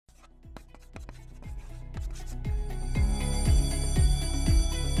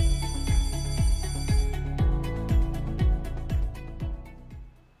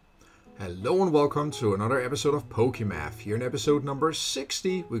Hello and welcome to another episode of Pokémath. Here in episode number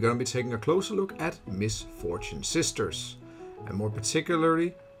 60, we're going to be taking a closer look at Misfortune Sisters. And more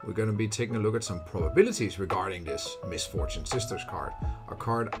particularly, we're going to be taking a look at some probabilities regarding this Misfortune Sisters card. A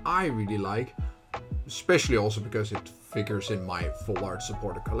card I really like, especially also because it figures in my full art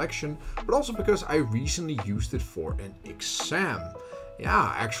supporter collection, but also because I recently used it for an exam.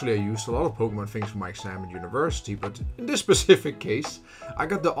 Yeah, actually I used a lot of Pokemon things for my exam at university, but in this specific case, I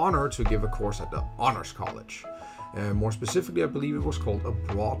got the honor to give a course at the Honors College. More specifically, I believe it was called a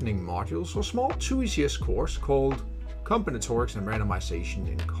Broadening Module, so a small 2 ECS course called Combinatorics and Randomization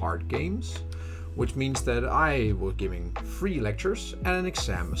in Card Games, which means that I was giving 3 lectures and an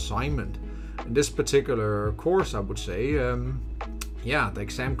exam assignment. In this particular course, I would say, the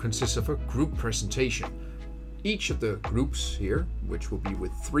exam consists of a group presentation. Each of the groups here, which will be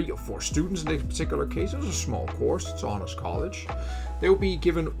with 3 or 4 students in this particular case, it's a small course, it's Honors College. They will be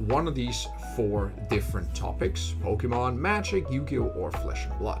given one of these 4 different topics: Pokemon, Magic, Yu-Gi-Oh! Or Flesh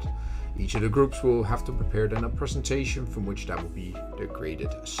and Blood. Each of the groups will have to prepare then a presentation from which that will be the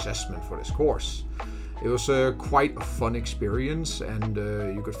graded assessment for this course. It was quite a fun experience, and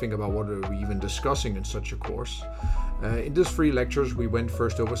you could think about what are we even discussing in such a course. In these 3 lectures, we went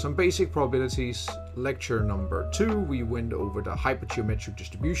first over some basic probabilities. Lecture number 2, we went over the hypergeometric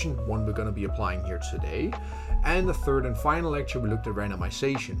distribution, one we're going to be applying here today. And the third and final lecture, we looked at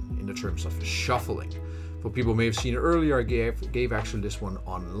randomization in the terms of shuffling. For people who may have seen it earlier, I gave actually this one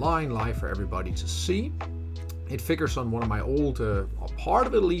online live for everybody to see. It figures on one of my old, a part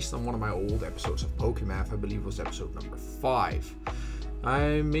of it at least, on one of my old episodes of Pokémath. I believe it was episode number 5.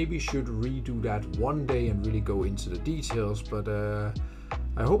 I maybe should redo that one day and really go into the details, but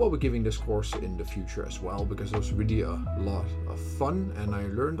I hope I'll be giving this course in the future as well, because it was really a lot of fun and I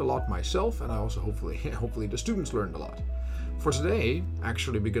learned a lot myself, and I also hopefully the students learned a lot. For today,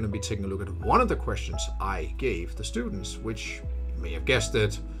 actually, we're going to be taking a look at one of the questions I gave the students, which you may have guessed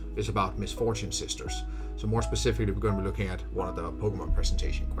it, is about Misfortune Sisters. So more specifically, we're going to be looking at one of the Pokemon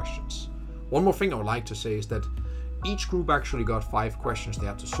presentation questions. One more thing I would like to say is that each group actually got 5 questions they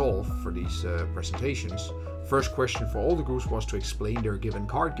had to solve for these presentations. First question for all the groups was to explain their given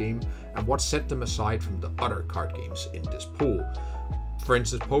card game and what set them aside from the other card games in this pool. For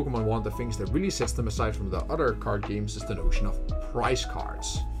instance, Pokemon, one of the things that really sets them aside from the other card games is the notion of prize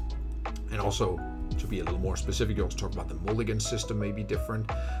cards. And also, to be a little more specific, you also talk about the mulligan system may be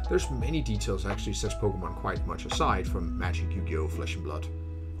different. There's many details actually sets Pokemon quite much aside from Magic, Yu-Gi-Oh!, Flesh and Blood,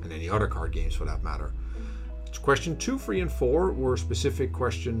 and any other card games for that matter. Question 2, 3, and 4 were specific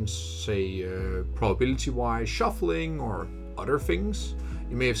questions, say probability-wise, shuffling, or other things.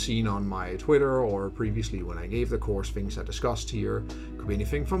 You may have seen on my Twitter or previously when I gave the course things I discussed here. Could be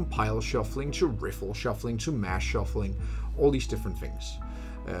anything from pile shuffling to riffle shuffling to mass shuffling, all these different things.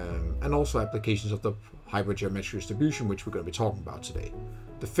 And also applications of the hypergeometric distribution, which we're going to be talking about today.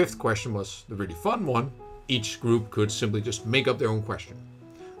 The 5th question was the really fun one. Each group could simply just make up their own question.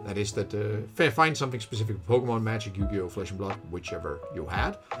 That is that find something specific for Pokemon, Magic, Yu-Gi-Oh!, Flesh and Blood, whichever you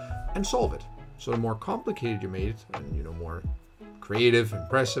had, and solve it. So the more complicated you made it, and more creative,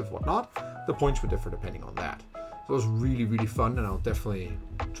 impressive, whatnot, the points would differ depending on that. So it was really, really fun, and I'll definitely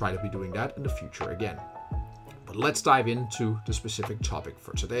try to be doing that in the future again. But let's dive into the specific topic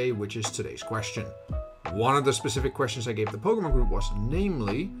for today, which is today's question. One of the specific questions I gave the Pokemon group was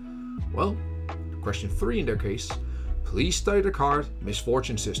namely, well, question 3 in their case, please study the card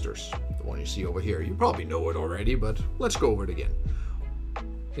Misfortune Sisters, the one you see over here. You probably know it already, but let's go over it again.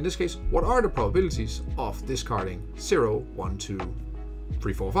 In this case, what are the probabilities of discarding 0, 1, 2,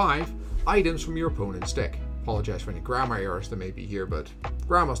 3, 4, 5 items from your opponent's deck? Apologize for any grammar errors that may be here, but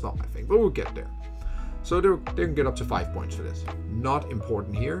grammar's not my thing, but we'll get there. So they can get up to 5 points for this. Not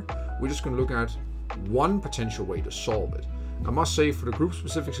important here. We're just going to look at one potential way to solve it. I must say, for the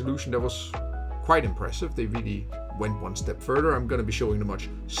group-specific solution, that was quite impressive. They really went one step further. I'm going to be showing the much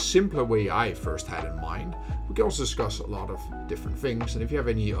simpler way I first had in mind. We can also discuss a lot of different things, and if you have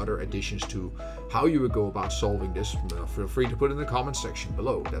any other additions to how you would go about solving this, feel free to put it in the comments section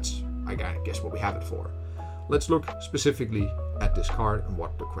below. That's, I guess, what we have it for. Let's look specifically at this card and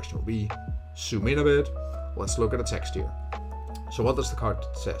what the question will be. Zoom in a bit. Let's look at the text here. So what does the card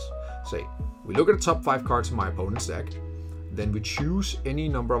say? We look at the top 5 cards in my opponent's deck. Then we choose any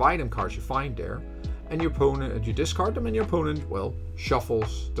number of item cards you find there, and you discard them, and your opponent, well,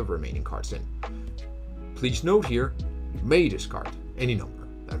 shuffles the remaining cards in. Please note here, you may discard any number.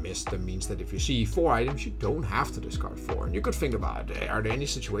 That means that if you see 4 items, you don't have to discard 4. And you could think about it, are there any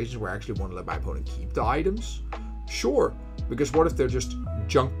situations where I actually want to let my opponent keep the items? Sure, because what if they're just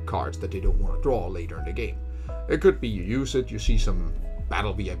junk cards that they don't want to draw later in the game? It could be you use it, you see some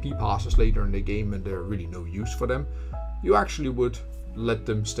battle VIP passes later in the game and they're really no use for them, you actually would let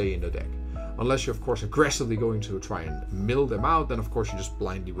them stay in the deck. Unless you're of course aggressively going to try and mill them out, then of course you just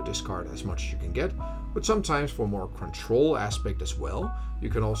blindly would discard as much as you can get. But sometimes for more control aspect as well, you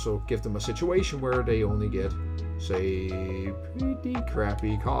can also give them a situation where they only get, say, pretty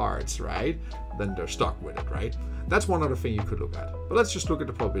crappy cards, right? Then they're stuck with it, right? That's one other thing you could look at. But let's just look at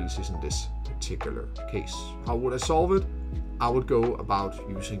the probabilities in this particular case. How would I solve it? I would go about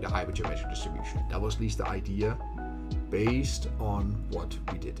using the hypergeometric distribution. That was at least the idea based on what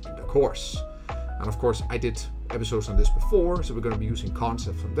we did in the course. And of course, I did episodes on this before, so we're going to be using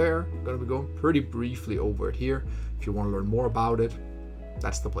concepts from there. I'm going to be going pretty briefly over it here. If you want to learn more about it,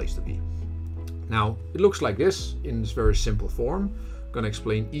 that's the place to be. Now, it looks like this in this very simple form. I'm going to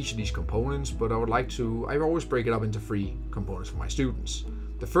explain each of these components, but I always break it up into 3 components for my students.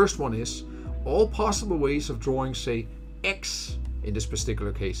 The first one is all possible ways of drawing, say, X, in this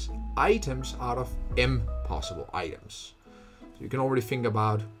particular case, items out of M possible items. So you can already think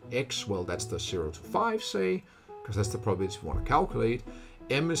about X, well, that's the 0 to 5, say, because that's the probability we want to calculate.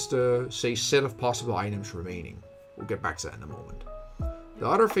 M is the, say, set of possible items remaining. We'll get back to that in a moment. The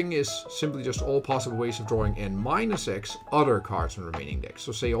other thing is simply just all possible ways of drawing N minus X other cards in the remaining deck.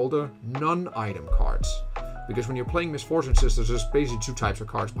 So say all the non-item cards. Because when you're playing Misfortune Sisters, there's basically 2 types of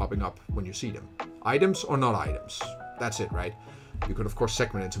cards popping up when you see them. Items or not items. That's it, right? You could of course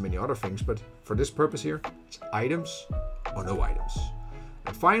segment into many other things, but for this purpose here, it's items or no items.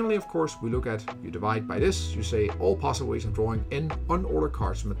 And finally, of course, we look at, you divide by this, you say all possible ways of drawing N unordered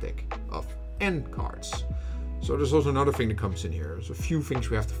cards from a deck of N cards. So there's also another thing that comes in here. There's a few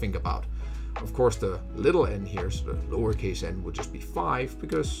things we have to think about. Of course, the little n here, so the lowercase n, would just be 5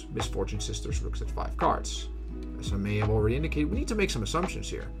 because Misfortune Sisters looks at 5 cards. As I may have already indicated, we need to make some assumptions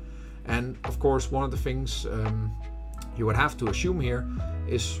here. And of course, one of the things you would have to assume here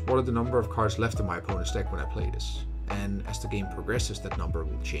is what are the number of cards left in my opponent's deck when I play this. And as the game progresses, that number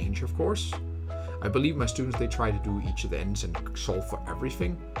will change, of course. I believe my students, they try to do each of the ends and solve for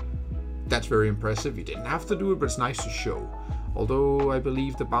everything. That's very impressive. You didn't have to do it, but it's nice to show. Although I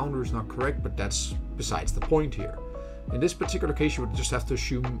believe the boundary is not correct, but that's besides the point here. In this particular case, you would just have to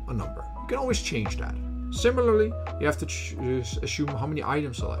assume a number. You can always change that. Similarly, you have to assume how many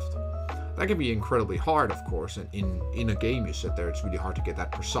items are left. That can be incredibly hard, of course, and in a game you sit there, it's really hard to get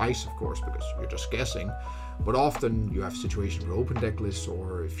that precise, of course, because you're just guessing. But often you have situations with open deck lists,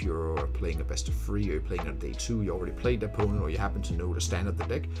 or if you're playing a best of 3 or you're playing on day 2, you already played the opponent, or you happen to know the stand of the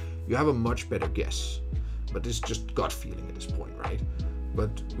deck, you have a much better guess. But it's just gut feeling at this point, right? But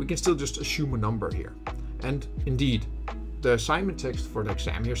we can still just assume a number here. And indeed, the assignment text for the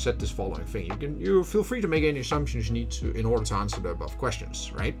exam here said this following thing. You feel free to make any assumptions you need to in order to answer the above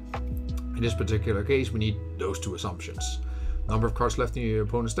questions, right? In this particular case, we need those 2 assumptions. Number of cards left in your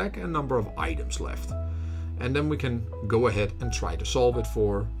opponent's deck and number of items left. And then we can go ahead and try to solve it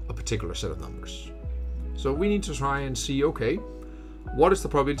for a particular set of numbers. So we need to try and see, okay, what is the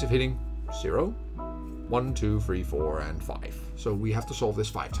probability of hitting 0, 1, 2, 3, 4, and 5. So we have to solve this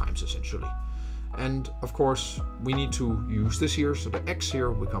 5 times essentially. And of course, we need to use this here. So the X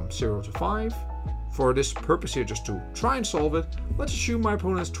here will become 0 to 5. For this purpose here, just to try and solve it, let's assume my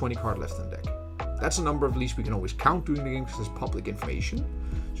opponent has 20 cards left in the deck. That's a number at least we can always count during the game because it's public information.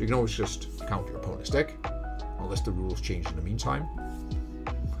 So you can always just count your opponent's deck, unless the rules change in the meantime.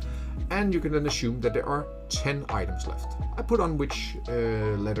 And you can then assume that there are 10 items left. I put on which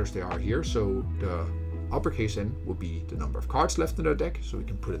letters they are here. So the uppercase N will be the number of cards left in their deck, so we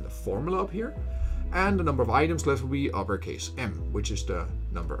can put in the formula up here. And the number of items left will be uppercase M, which is the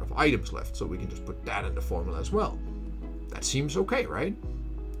number of items left. So we can just put that in the formula as well. That seems okay, right?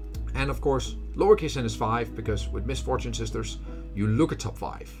 And of course, lowercase n is 5, because with Misfortune Sisters, you look at top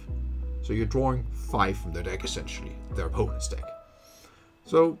 5. So you're drawing 5 from their deck, essentially, their opponent's deck.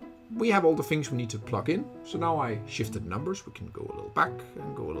 So we have all the things we need to plug in. So now I shifted numbers. We can go a little back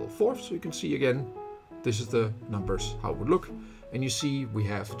and go a little forth. So you can see again, this is the numbers, how it would look. And you see we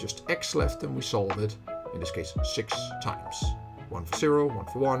have just X left and we solve it, in this case, 6 times. 1 for 0, 1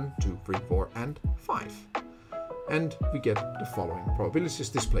 for 1, 2, 3, 4, and 5. And we get the following probabilities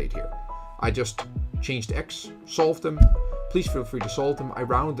displayed here. I just changed X, solved them. Please feel free to solve them. I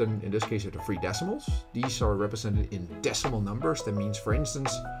round them, in this case, to 3 decimals. These are represented in decimal numbers. That means, for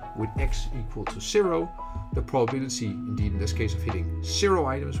instance, with X equal to 0, the probability, indeed in this case, of hitting 0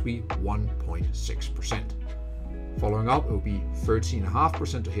 items will be 1.6%. Following up, it will be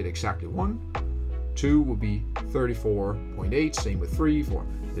 13.5% to hit exactly 1. 2 will be 34.8, same with 3, 4.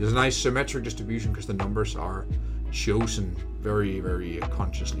 It is a nice symmetric distribution because the numbers are chosen very, very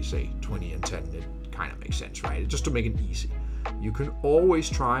consciously, say 20 and 10. It kind of makes sense, right? Just to make it easy. You can always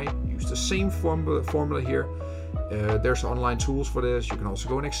try, use the same formula here. There's online tools for this. You can also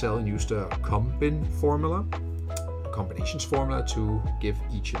go in Excel and use the combinations formula to give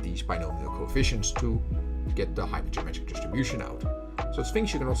each of these binomial coefficients to get the hypergeometric distribution out. So it's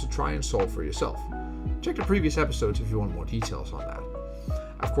things you can also try and solve for yourself. Check the previous episodes if you want more details on that.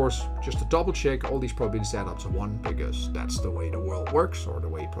 Of course, just to double check, all these probabilities add up to 1 because that's the way the world works, or the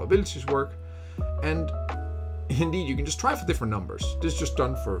way probabilities work. And indeed, you can just try for different numbers. This is just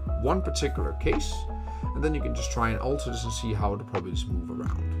done for one particular case, and then you can just try and alter this and see how the probabilities move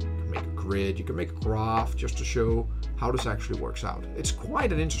around. You can make a grid, you can make a graph just to show how this actually works out. It's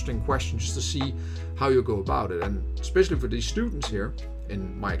quite an interesting question just to see how you go about it, and especially for these students here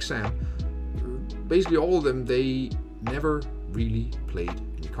in my exam, basically all of them, they never really played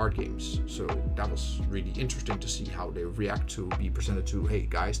any card games. So that was really interesting to see how they react to be presented to, hey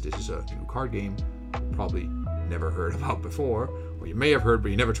guys, this is a new card game you probably never heard about before, or you may have heard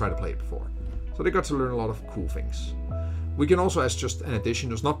but you never tried to play it before. So they got to learn a lot of cool things. We can also, as just an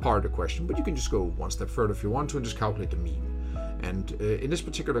addition, it's not part of the question, but you can just go one step further if you want to and just calculate the mean. And in this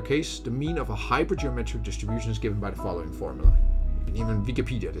particular case, the mean of a hypergeometric distribution is given by the following formula. You can even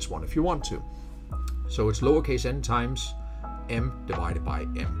Wikipedia this one if you want to. So it's lowercase n times m divided by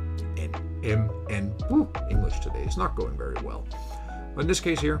m. Woo, English today is not going very well. In this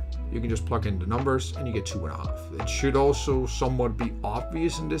case here, you can just plug in the numbers and you get 2.5. It should also somewhat be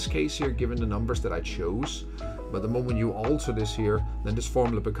obvious in this case here, given the numbers that I chose. But the moment you alter this here, then this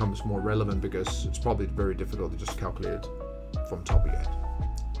formula becomes more relevant because it's probably very difficult to just calculate it from top of your head,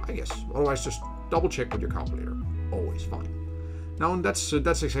 I guess. Otherwise, just double check with your calculator. Always fine. Now, and that's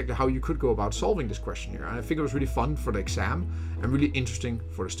exactly how you could go about solving this question here. And I think it was really fun for the exam and really interesting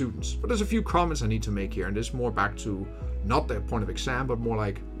for the students. But there's a few comments I need to make here, and this is more back to not the point of exam, but more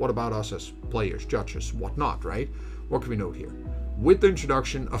like, what about us as players, judges, whatnot, right? What can we note here? With the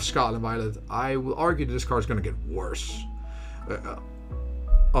introduction of Scarlet and Violet, I will argue that this card is going to get worse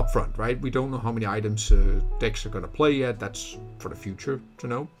up front, right? We don't know how many items decks are going to play yet. That's for the future to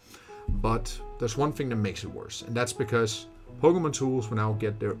know. But there's one thing that makes it worse, and that's because Pokemon tools will now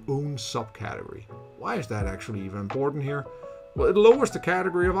get their own subcategory. Why is that actually even important here? Well, it lowers the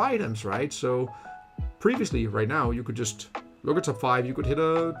category of items, right? So previously, right now, you could just look at top 5, you could hit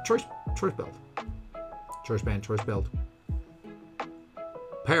a choice belt. Choice band, choice belt.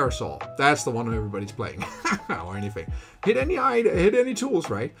 Parasol, that's the one everybody's playing, or anything. Hit any tools,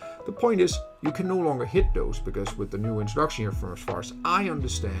 right? The point is, you can no longer hit those because with the new introduction here, from as far as I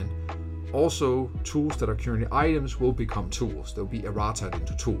understand, also tools that are currently items will become tools. They'll be errataed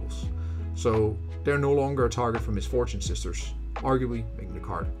into tools. So they're no longer a target for Misfortune Sisters, arguably making the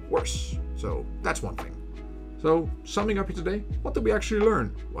card worse. So that's one thing. So summing up here today, what did we actually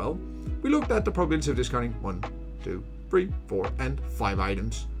learn? Well, we looked at the probability of discounting 1, 2, 3, 4, and 5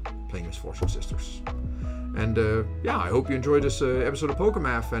 items playing Misfortune Sisters. And yeah, I hope you enjoyed this episode of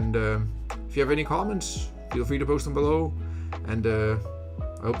Pokémath. And if you have any comments, feel free to post them below. And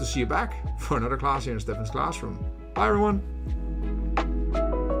I hope to see you back for another class here in Stefan's classroom. Bye everyone!